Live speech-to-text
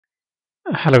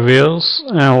Hello viewers,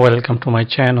 welcome to my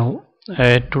channel.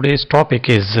 Today's topic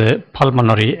is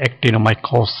pulmonary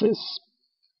actinomycosis.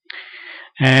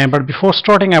 But before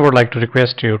starting, I would like to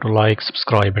request you to like,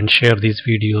 subscribe and share these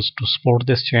videos to support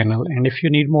this channel. And if you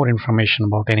need more information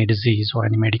about any disease or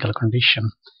any medical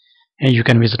condition, you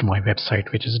can visit my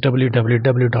website, which is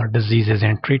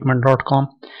www.diseasesandtreatment.com,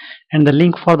 and the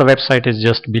link for the website is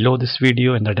just below this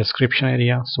video in the description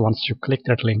area. So once you click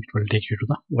that link, it will take you to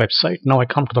the website. Now I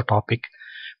come to the topic,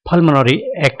 pulmonary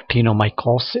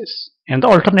actinomycosis, and the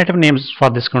alternative names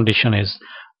for this condition is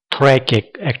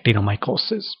thoracic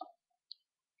actinomycosis.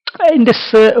 In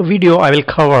this video I will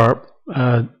cover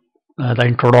the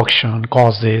introduction,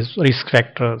 causes, risk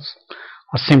factors,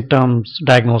 symptoms,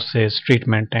 diagnosis,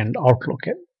 treatment and outlook.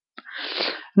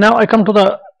 Now I come to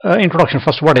the introduction.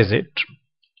 First, what is it?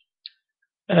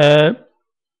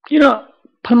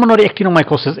 Pulmonary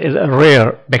actinomycosis is a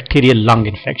rare bacterial lung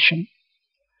infection,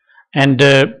 and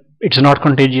it's not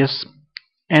contagious,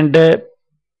 and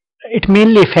it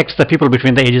mainly affects the people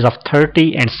between the ages of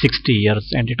 30 and 60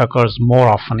 years, and it occurs more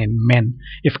often in men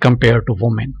if compared to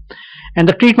women. And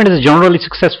the treatment is generally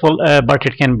successful, but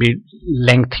it can be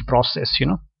lengthy process.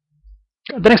 The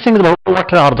next thing is about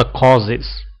what are the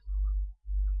causes.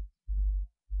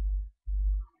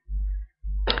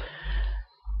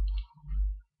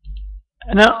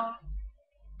 Now,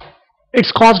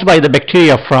 it's caused by the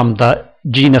bacteria from the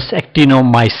genus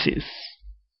Actinomyces.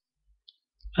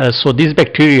 So these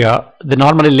bacteria, they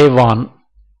normally live on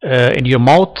in your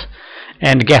mouth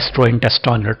and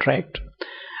gastrointestinal tract,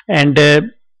 and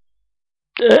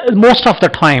most of the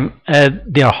time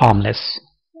they are harmless,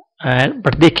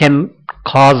 but they can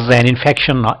cause an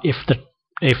infection if the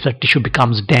tissue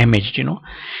becomes damaged, and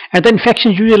the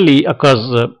infection usually occurs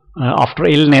after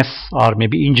illness or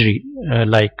maybe injury,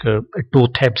 like a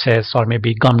tooth abscess or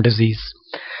maybe gum disease.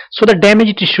 So the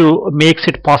damaged tissue makes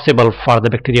it possible for the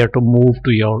bacteria to move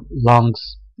to your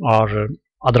lungs or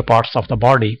other parts of the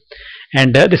body,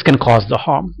 and this can cause the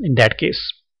harm in that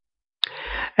case.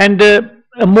 And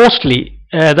mostly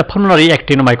the pulmonary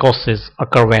actinomycosis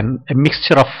occur when a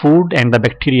mixture of food and the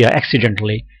bacteria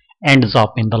accidentally ends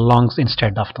up in the lungs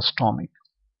instead of the stomach.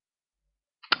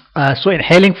 So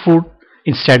inhaling food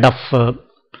instead of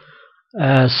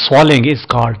swallowing is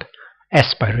called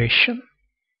aspiration.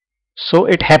 So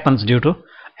it happens due to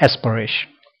aspiration.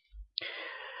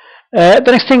 The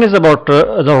next thing is about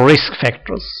the risk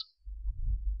factors.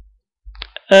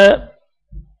 The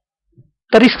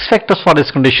risk factors for this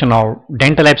condition are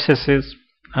dental abscesses,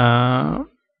 poor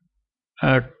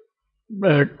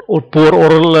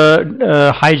oral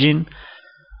hygiene,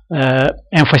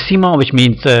 emphysema, which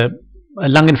means a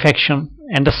lung infection,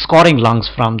 and the scarring lungs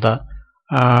from the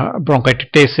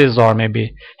bronchitis or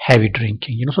maybe heavy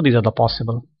drinking. So these are the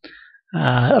possible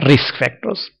risk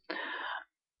factors.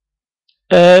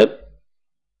 The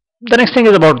next thing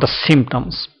is about the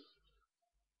symptoms.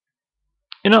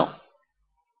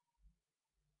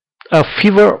 A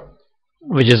fever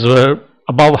which is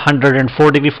above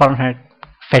 104 degree Fahrenheit,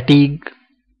 fatigue,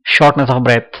 shortness of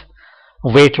breath,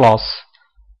 weight loss,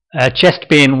 chest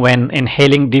pain when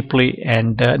inhaling deeply,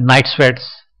 and night sweats,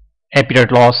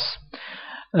 appetite loss,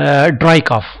 dry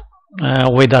cough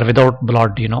with or without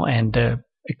blood, and a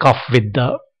cough with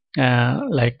the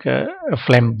a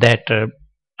phlegm that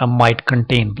might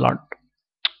contain blood.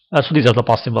 So these are the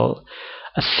possible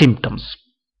symptoms.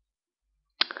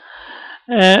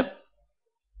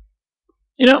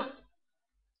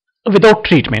 Without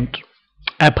treatment,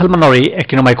 pulmonary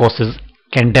actinomycosis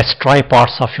can destroy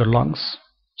parts of your lungs.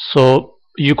 So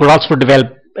you could also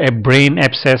develop a brain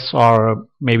abscess or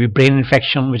maybe brain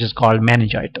infection, which is called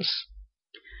meningitis,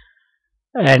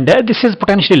 and this is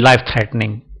potentially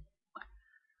life-threatening.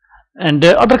 And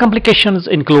other complications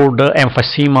include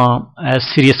emphysema,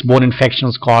 serious bone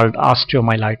infections called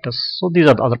osteomyelitis. So these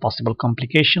are the other possible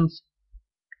complications.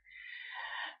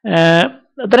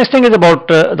 The next thing is about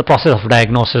the process of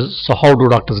diagnosis. So how do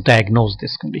doctors diagnose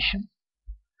this condition?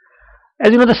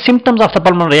 As you know, the symptoms of the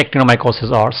pulmonary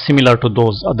actinomycosis are similar to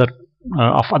those of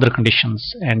other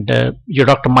conditions, and your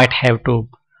doctor might have to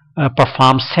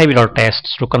perform several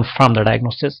tests to confirm the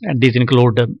diagnosis, and these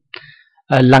include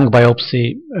lung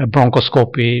biopsy,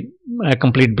 bronchoscopy,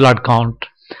 complete blood count,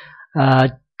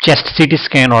 chest CT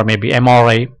scan or maybe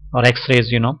MRI or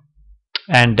X-rays,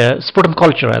 and sputum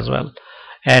culture as well,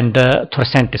 and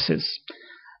thoracentesis.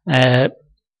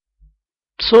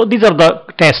 So these are the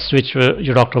tests which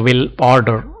your doctor will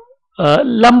order.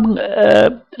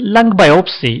 Lung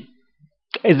biopsy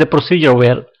is a procedure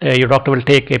where your doctor will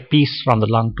take a piece from the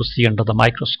lung to see under the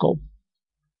microscope,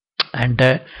 and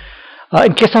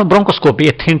In case of bronchoscopy,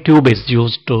 a thin tube is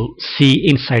used to see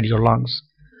inside your lungs,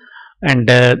 and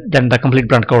then the complete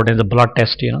blood count is a blood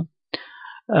test,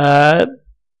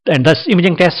 and thus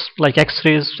imaging tests like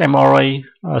X-rays, MRI,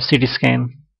 CT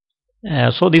scan.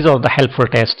 So these are the helpful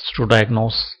tests to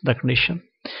diagnose the condition.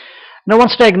 Now,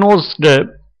 once diagnosed, then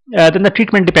the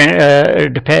treatment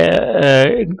it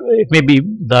may be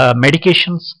the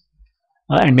medications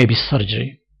and maybe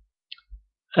surgery.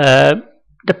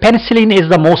 The penicillin is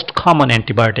the most common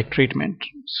antibiotic treatment,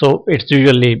 so it's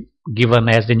usually given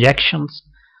as injections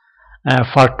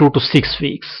for 2 to 6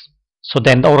 weeks. So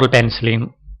then the oral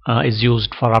penicillin is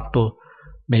used for up to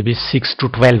maybe 6 to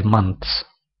 12 months.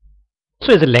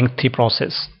 So it's a lengthy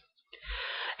process,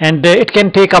 and it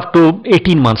can take up to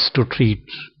 18 months to treat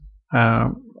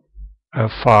for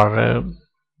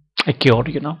a cure,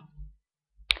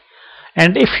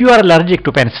 And if you are allergic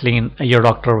to penicillin, your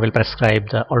doctor will prescribe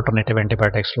the alternative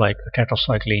antibiotics like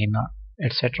tetracycline,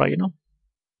 etc.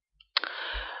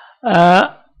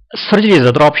 Surgery is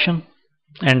another option,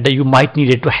 and you might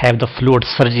need it to have the fluid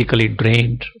surgically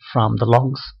drained from the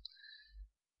lungs.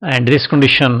 And this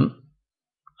condition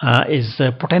is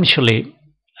potentially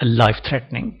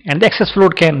life-threatening, and the excess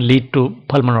fluid can lead to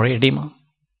pulmonary edema.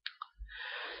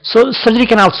 So surgery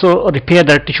can also repair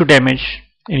the tissue damage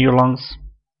in your lungs.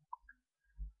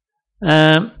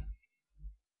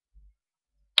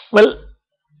 Well,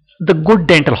 the good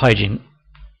dental hygiene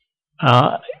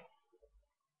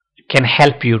can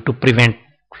help you to prevent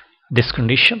this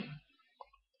condition.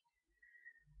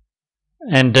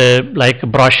 And like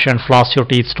brush and floss your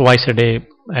teeth twice a day,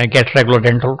 get regular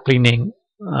dental cleaning,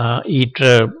 eat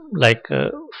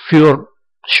fewer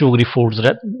sugary foods,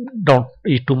 don't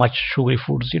eat too much sugary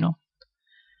foods,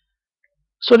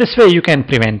 So this way you can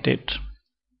prevent it.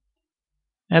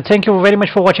 And thank you very much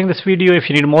for watching this video. If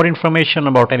you need more information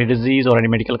about any disease or any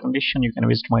medical condition, you can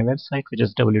visit my website, which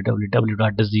is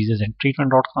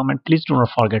www.diseasesandtreatment.com, and please do not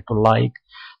forget to like,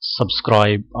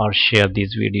 subscribe or share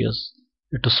these videos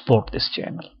to support this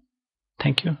channel.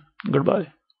 Thank you.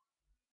 Goodbye.